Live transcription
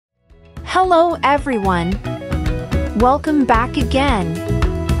Hello everyone! Welcome back again!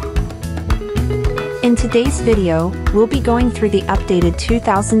 In today's video, we'll be going through the updated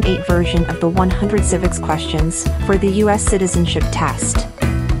 2008 version of the 100 Civics Questions for the US Citizenship Test.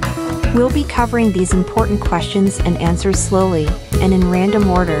 We'll be covering these important questions and answers slowly and in random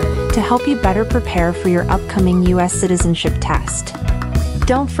order to help you better prepare for your upcoming US Citizenship Test.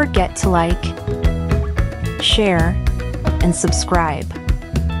 Don't forget to like, share, and subscribe.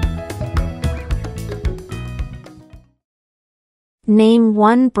 Name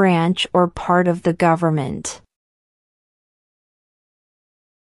one branch or part of the government.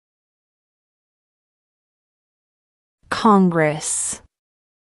 Congress.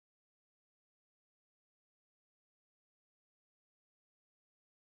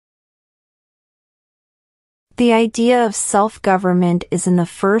 The idea of self-government is in the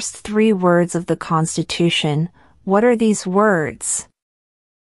first 3 words of the Constitution. What are these words?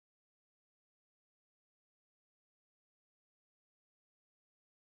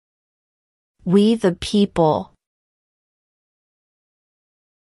 We the people.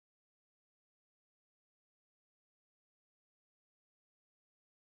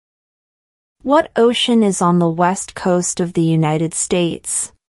 What ocean is on the west coast of the United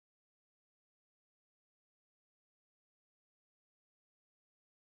States?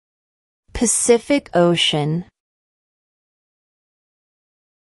 Pacific Ocean.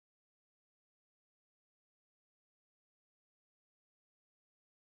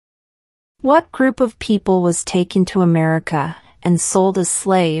 What group of people was taken to America and sold as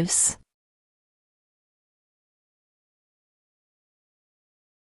slaves?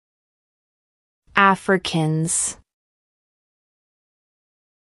 Africans.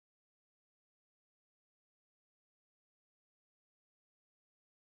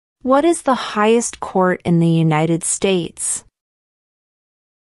 What is the highest court in the United States?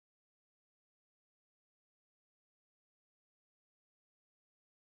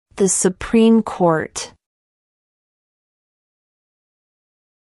 The Supreme Court.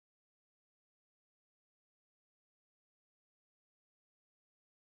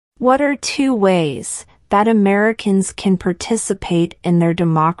 What are 2 ways that Americans can participate in their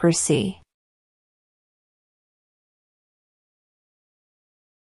democracy?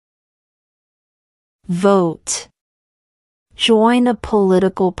 Vote. Join a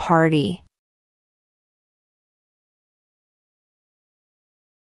political party.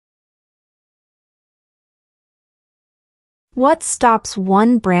 What stops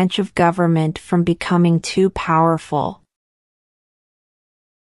one branch of government from becoming too powerful?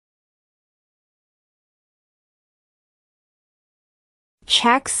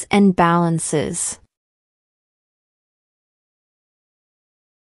 Checks and balances.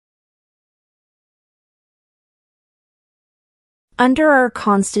 Under our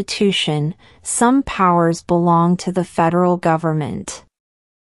Constitution, some powers belong to the federal government.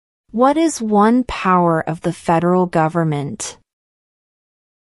 What is one power of the federal government?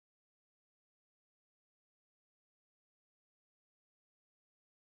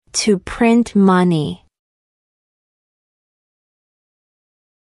 To print money.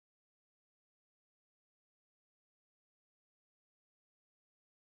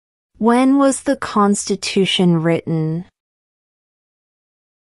 When was the Constitution written?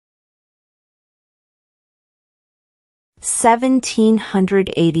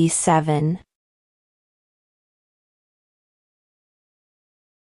 (1787).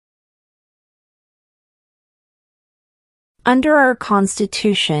 Under our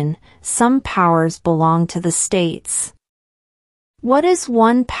Constitution, some powers belong to the states. What is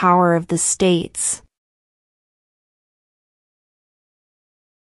one power of the states?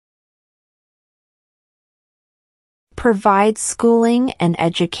 Provide schooling and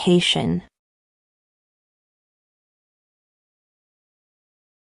education.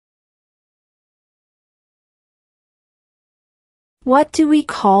 What do we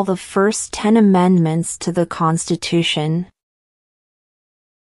call the first 10 amendments to the Constitution?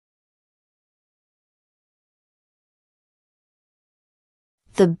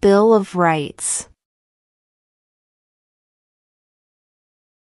 The Bill of Rights.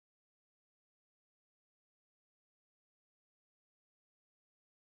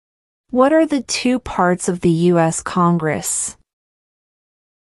 What are the 2 parts of the U.S. Congress?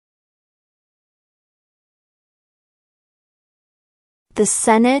 The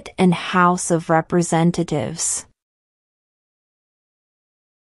Senate and House of Representatives.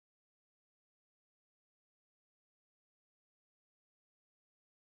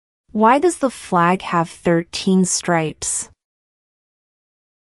 Why does the flag have 13 stripes?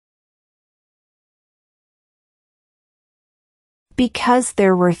 Because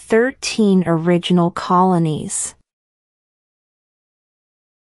there were 13 original colonies.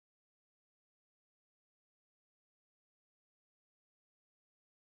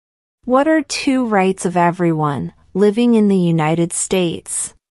 What are two rights of everyone living in the United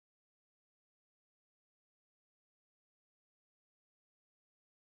States?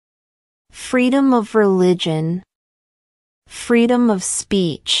 Freedom of religion, freedom of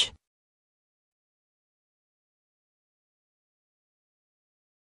speech.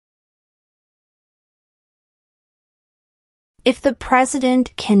 If the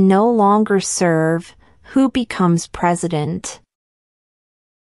president can no longer serve, who becomes president?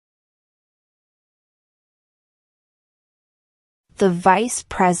 The vice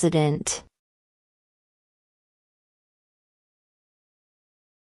president.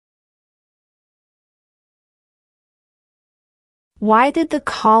 Why did the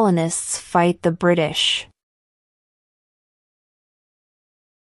colonists fight the British?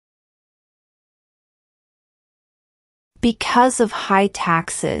 Because of high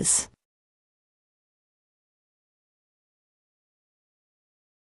taxes.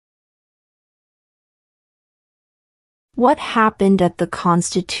 What happened at the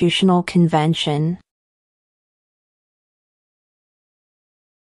Constitutional Convention?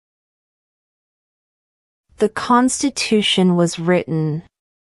 The Constitution was written.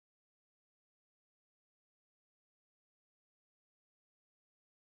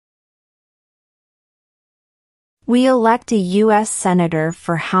 We elect a U.S. Senator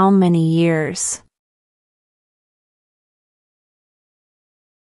for how many years?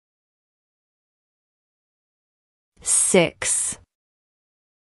 Six.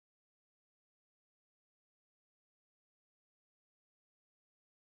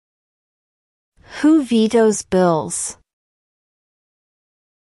 Who vetoes bills?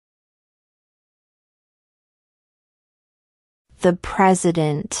 The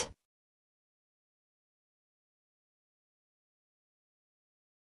president.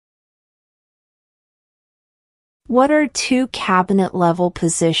 What are two cabinet-level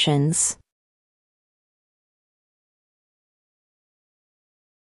positions?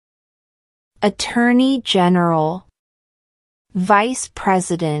 Attorney General, Vice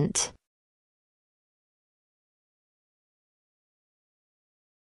President.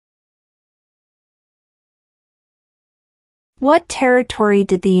 What territory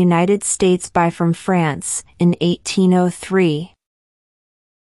did the United States buy from France in 1803?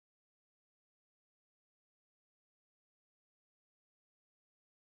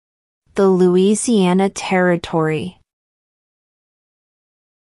 The Louisiana Territory.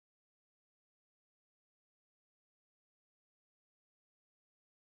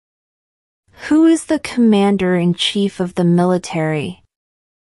 Who is the commander-in-chief of the military?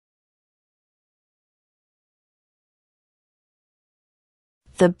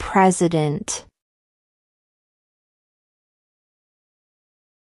 The president.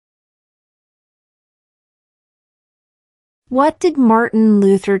 What did Martin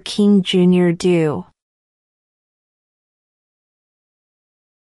Luther King Jr. do?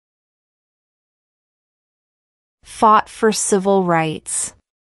 Fought for civil rights.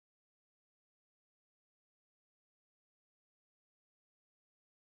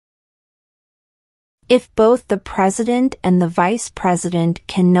 If both the president and the vice president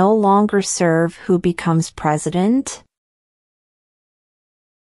can no longer serve, who becomes president?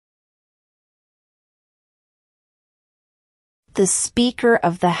 The Speaker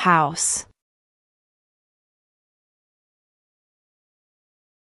of the House.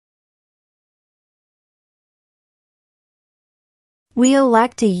 We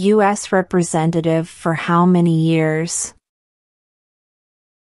elect a U.S. representative for how many years?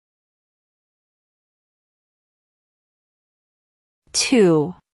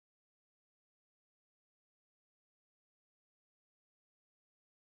 2.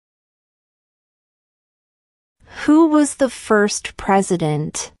 Who was the first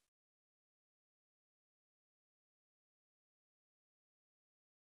president?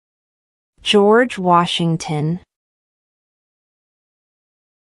 George Washington.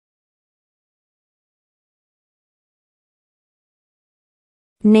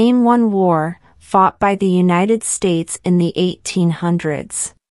 Name one war fought by the United States in the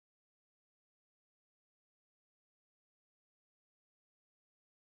 1800s.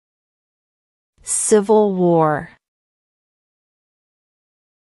 Civil War.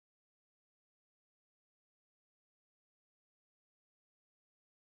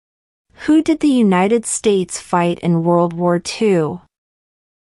 Who did the United States fight in World War II?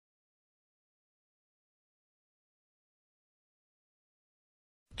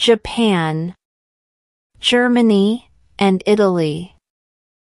 Japan, Germany, and Italy.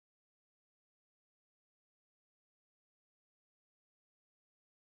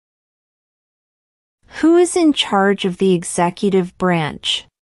 Who is in charge of the executive branch?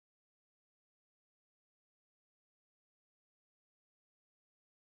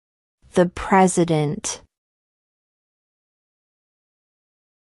 The President.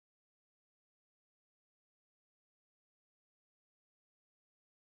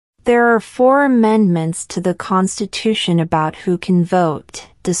 There are 4 amendments to the Constitution about who can vote.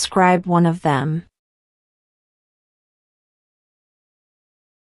 Describe one of them.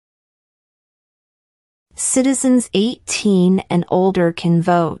 Citizens 18 and older can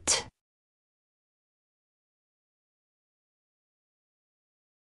vote.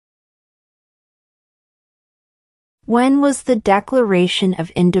 When was the Declaration of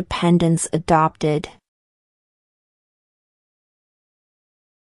Independence adopted?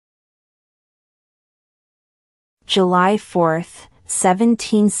 July 4,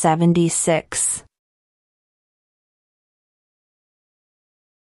 1776.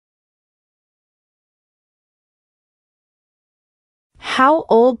 How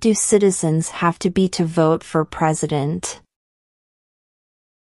old do citizens have to be to vote for president?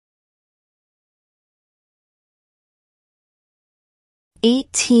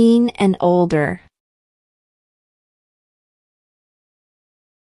 "18 and older."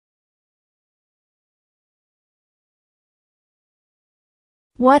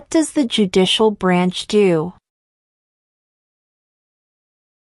 What does the judicial branch do?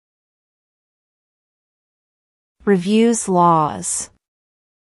 Reviews laws.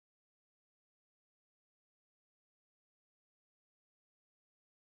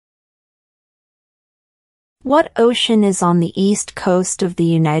 What ocean is on the east coast of the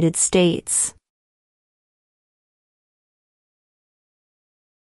United States?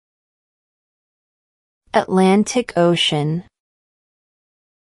 Atlantic Ocean.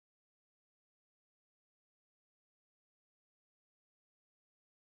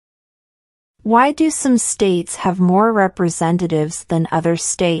 Why do some states have more representatives than other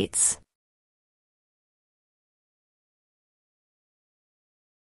states?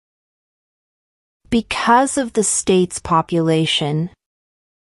 Because of the state's population.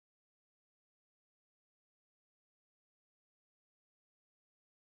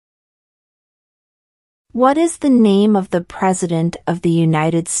 What is the name of the President of the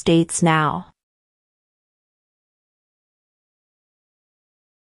United States now?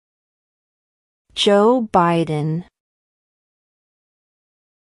 Joe Biden.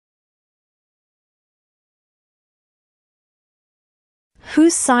 Who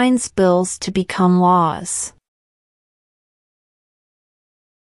signs bills to become laws?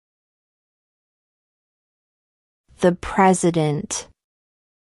 The President.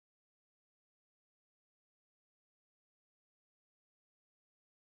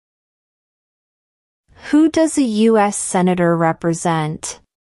 Who does a U.S. Senator represent?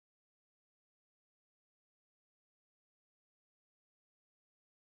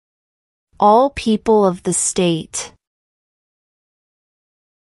 All people of the state.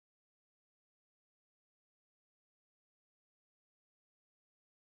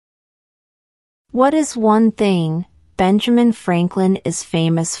 What is one thing Benjamin Franklin is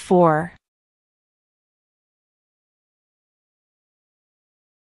famous for?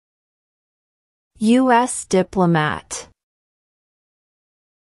 U.S. diplomat.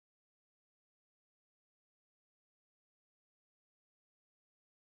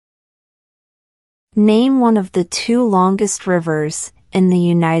 Name one of the 2 longest rivers in the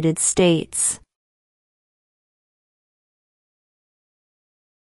United States.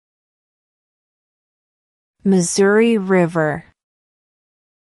 Missouri River.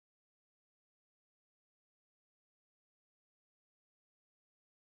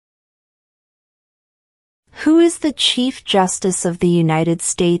 Who is the Chief Justice of the United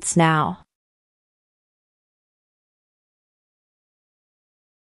States now?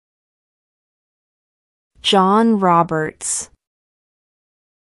 John Roberts.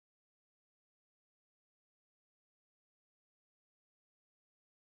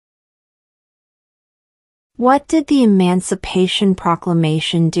 What did the Emancipation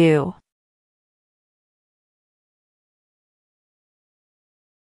Proclamation do?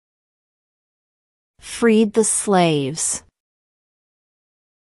 Freed the slaves.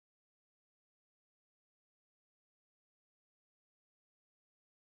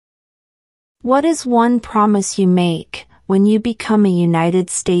 What is one promise you make when you become a United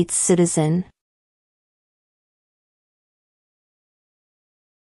States citizen?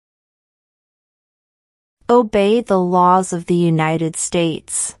 Obey the laws of the United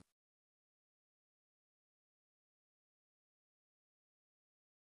States.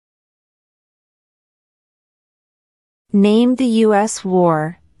 Name the U.S.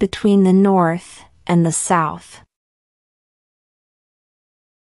 war between the North and the South.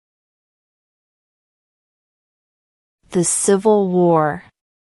 The Civil War.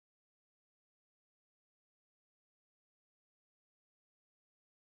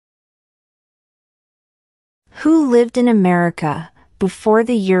 Who lived in America before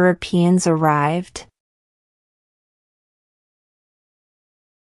the Europeans arrived?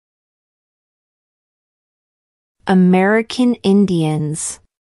 American Indians.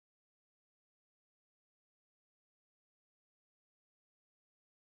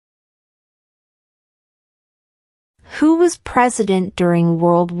 Who was president during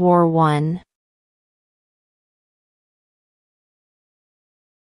World War I?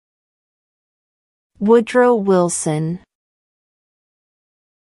 Woodrow Wilson.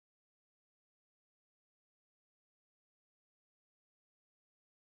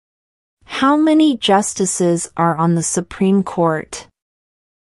 How many justices are on the Supreme Court?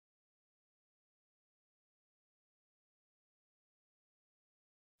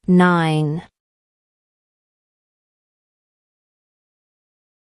 9.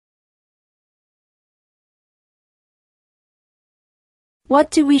 What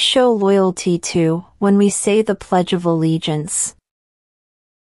do we show loyalty to when we say the Pledge of Allegiance?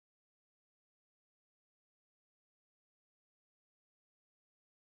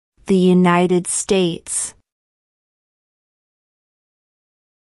 The United States.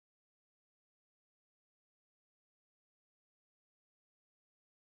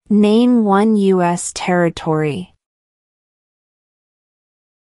 Name one U.S. territory.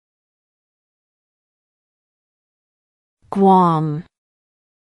 Guam.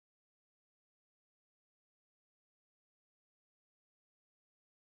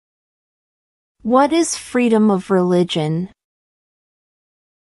 What is freedom of religion?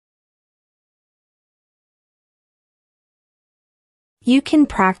 You can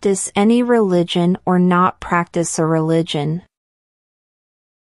practice any religion or not practice a religion.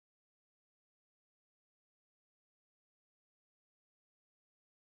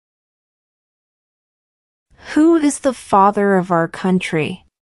 Who is the father of our country?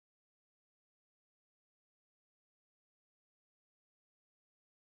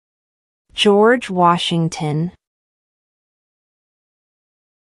 George Washington.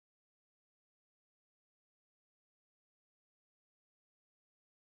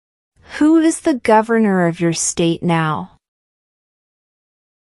 Who is the governor of your state now?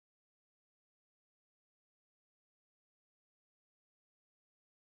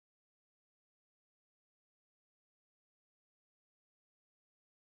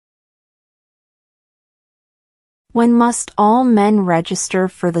 When must all men register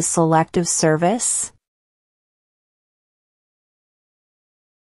for the Selective Service?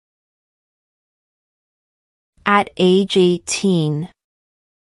 At age 18.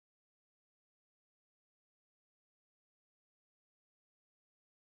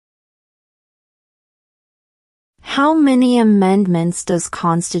 How many amendments does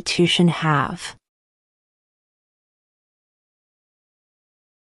Constitution have?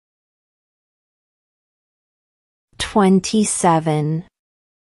 27.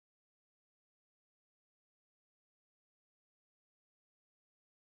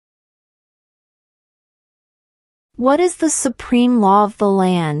 What is the supreme law of the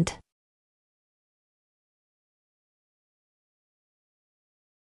land?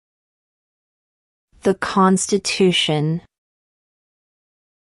 The Constitution.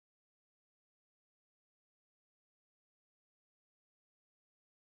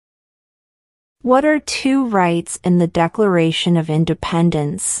 What are two rights in the Declaration of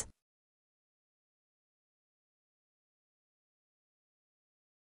Independence?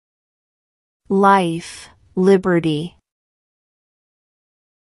 Life, liberty.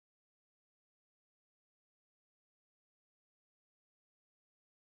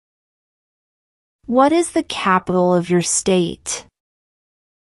 What is the capital of your state?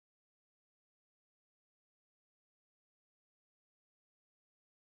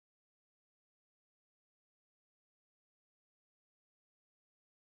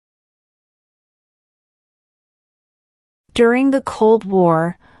 During the Cold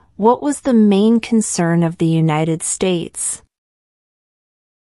War, what was the main concern of the United States?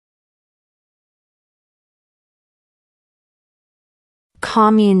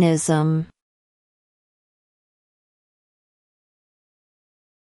 Communism.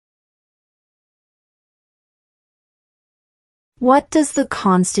 What does the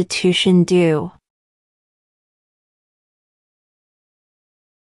Constitution do?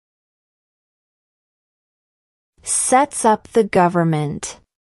 Sets up the government.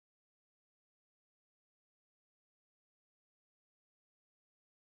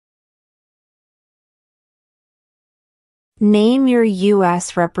 Name your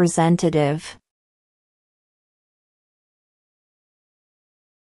U.S. representative.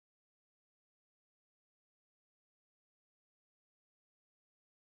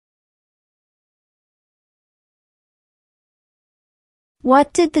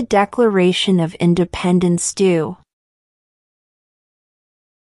 What did the Declaration of Independence do?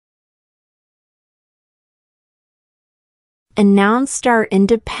 Announced our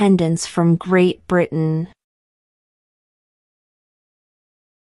independence from Great Britain.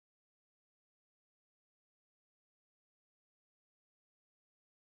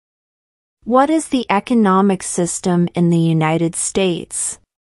 What is the economic system in the United States?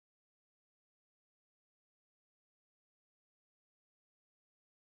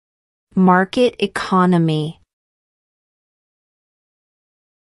 Market economy.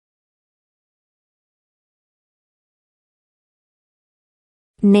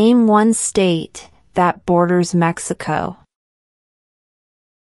 Name one state that borders Mexico.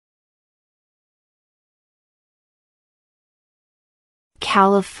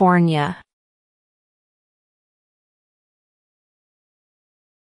 California.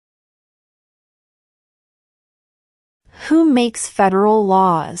 Who makes federal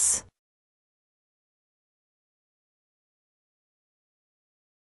laws?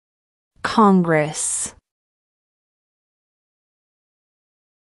 Congress.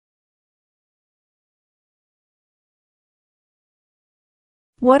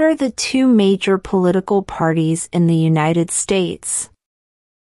 What are the two major political parties in the United States?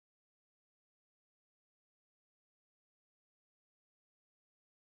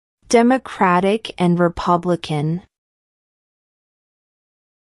 Democratic and Republican.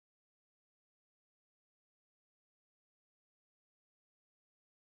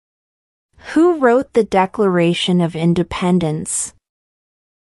 Who wrote the Declaration of Independence?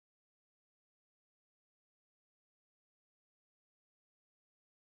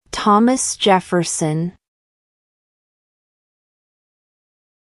 Thomas Jefferson.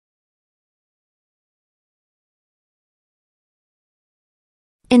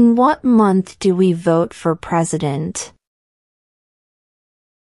 In what month do we vote for president?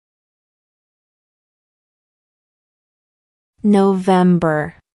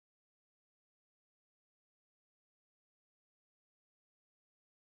 November.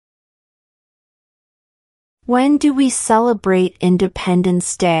 When do we celebrate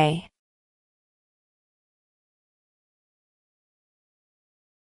Independence Day?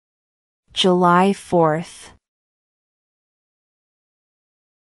 July 4th.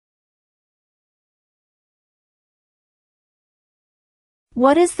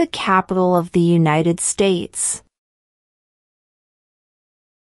 What is the capital of the United States?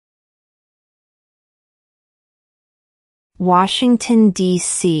 Washington,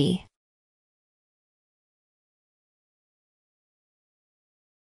 D.C.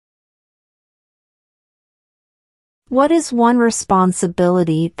 What is one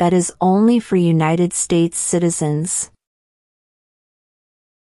responsibility that is only for United States citizens?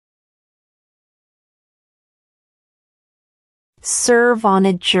 Serve on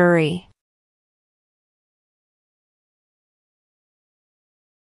a jury.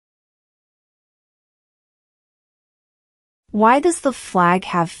 Why does the flag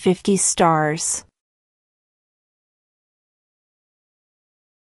have 50 stars?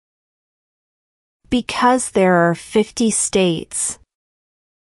 Because there are 50 states.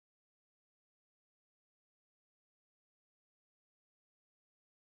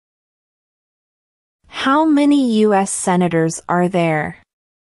 How many U.S. senators are there?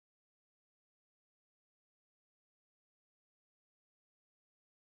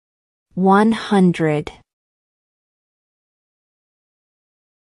 100.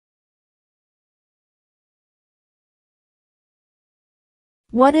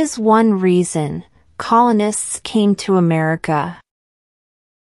 What is one reason colonists came to America?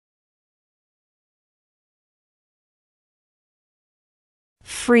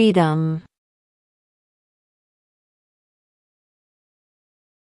 Freedom.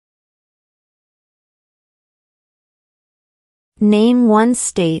 Name one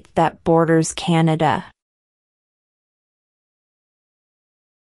state that borders Canada.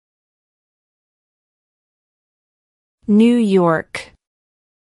 New York.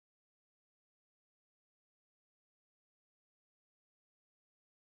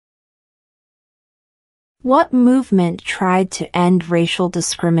 What movement tried to end racial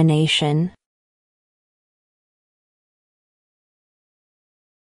discrimination?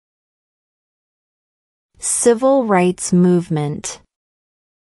 Civil rights movement.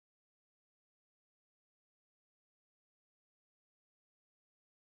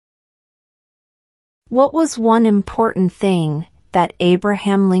 What was one important thing that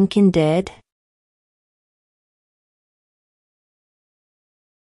Abraham Lincoln did?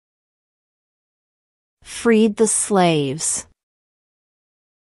 Freed the slaves.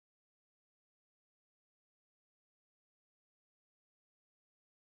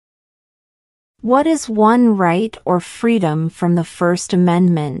 What is one right or freedom from the First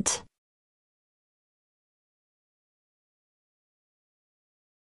Amendment?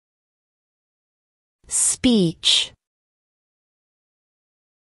 Speech.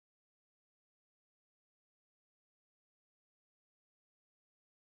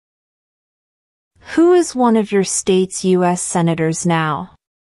 Who is one of your state's U.S. senators now?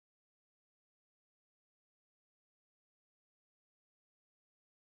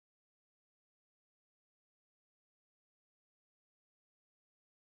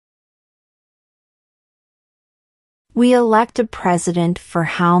 We elect a president for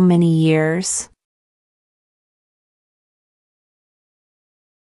how many years?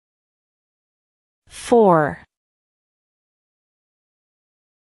 4.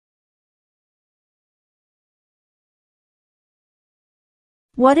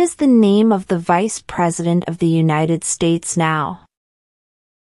 What is the name of the Vice President of the United States now?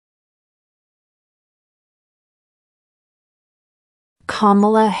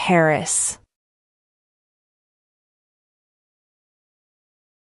 Kamala Harris.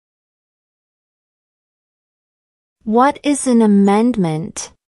 What is an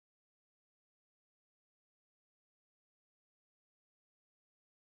amendment?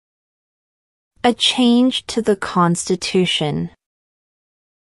 A change to the Constitution.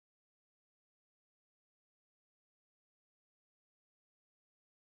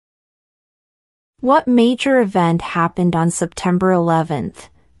 What major event happened on September 11,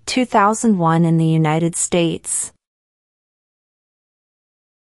 2001 in the United States?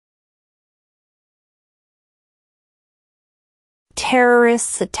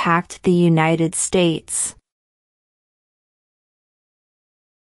 Terrorists attacked the United States.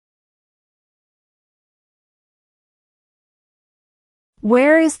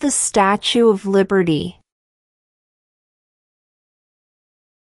 Where is the Statue of Liberty?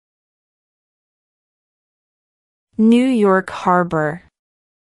 New York Harbor.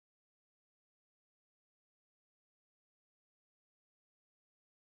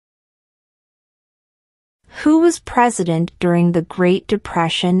 Who was president during the Great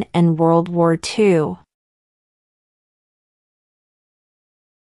Depression and World War II?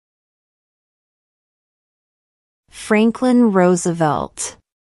 Franklin Roosevelt.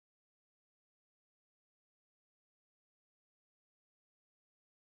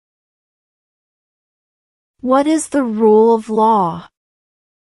 What is the rule of law?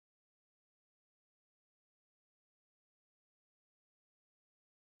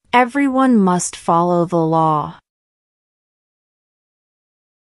 Everyone must follow the law.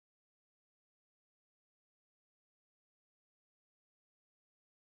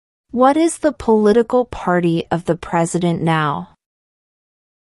 What is the political party of the president now?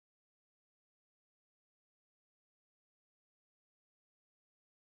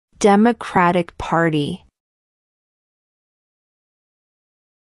 Democratic Party.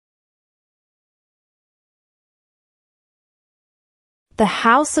 The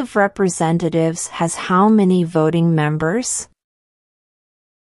House of Representatives has how many voting members?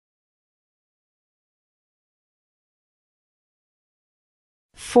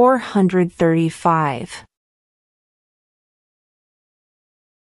 435.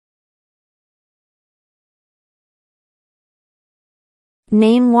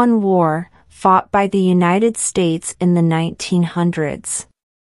 Name one war fought by the United States in the 1900s.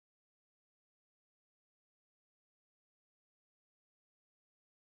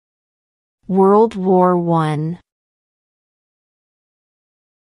 World War I.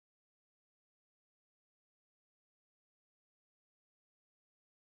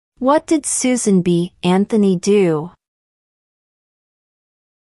 What did Susan B. Anthony do?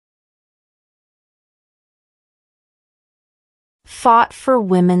 Fought for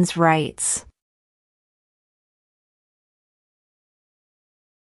women's rights.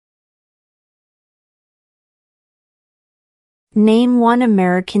 Name one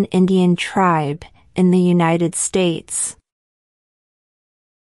American Indian tribe in the United States.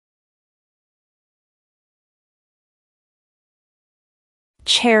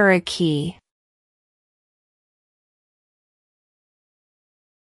 Cherokee.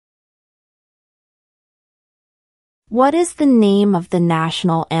 What is the name of the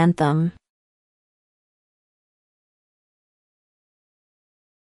national anthem?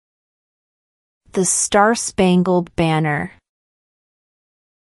 The Star-Spangled Banner.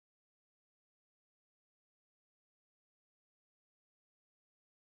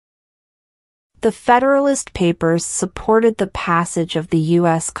 The Federalist Papers supported the passage of the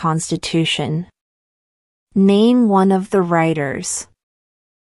U.S. Constitution. Name one of the writers.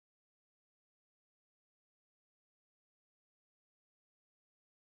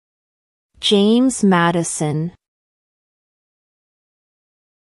 James Madison.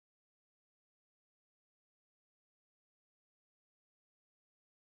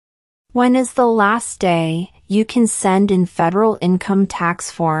 When is the last day you can send in federal income tax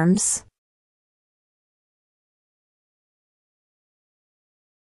forms?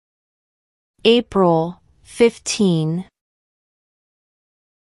 April 15.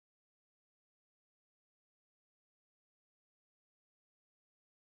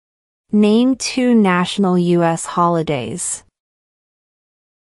 Name two national U.S. holidays.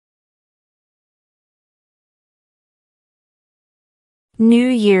 New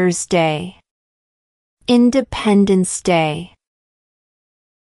Year's Day. Independence Day.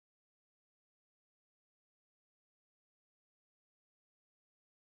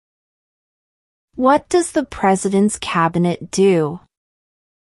 What does the President's Cabinet do?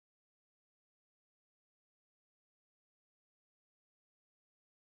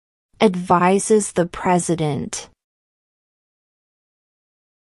 Advises the President.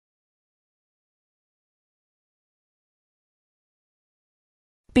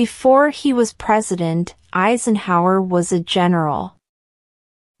 Before he was president, Eisenhower was a general.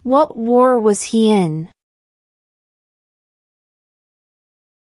 What war was he in?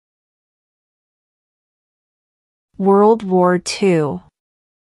 World War II.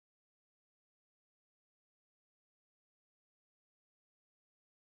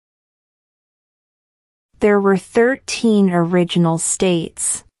 There were 13 original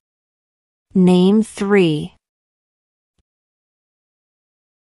states. Name 3.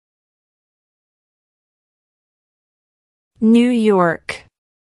 New York,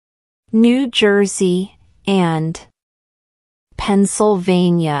 New Jersey, and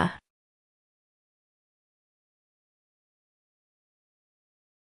Pennsylvania.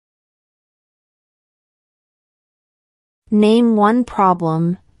 Name one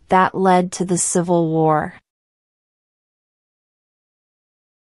problem that led to the Civil War.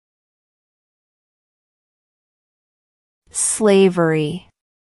 Slavery.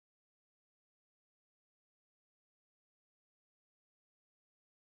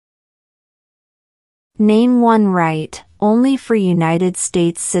 Name one right only for United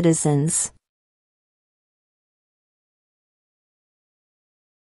States citizens.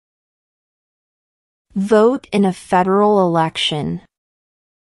 Vote in a federal election.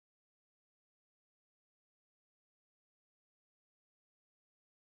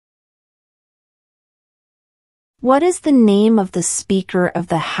 What is the name of the Speaker of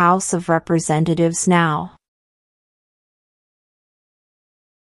the House of Representatives now?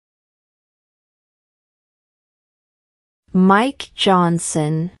 Mike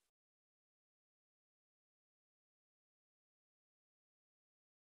Johnson.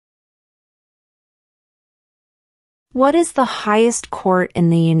 What is the highest court in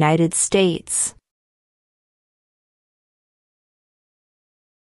the United States?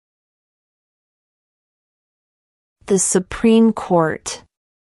 The Supreme Court.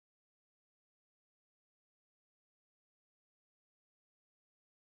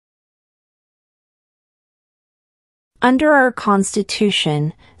 Under our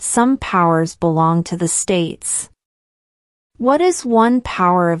Constitution, some powers belong to the states. What is one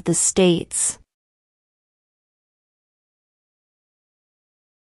power of the states?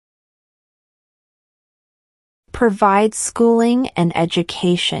 Provide schooling and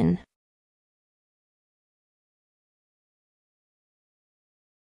education.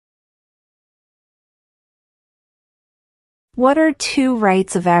 What are two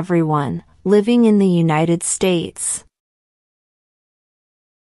rights of everyone living in the United States?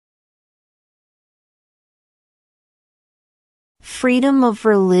 Freedom of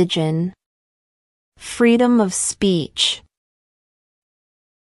religion, freedom of speech.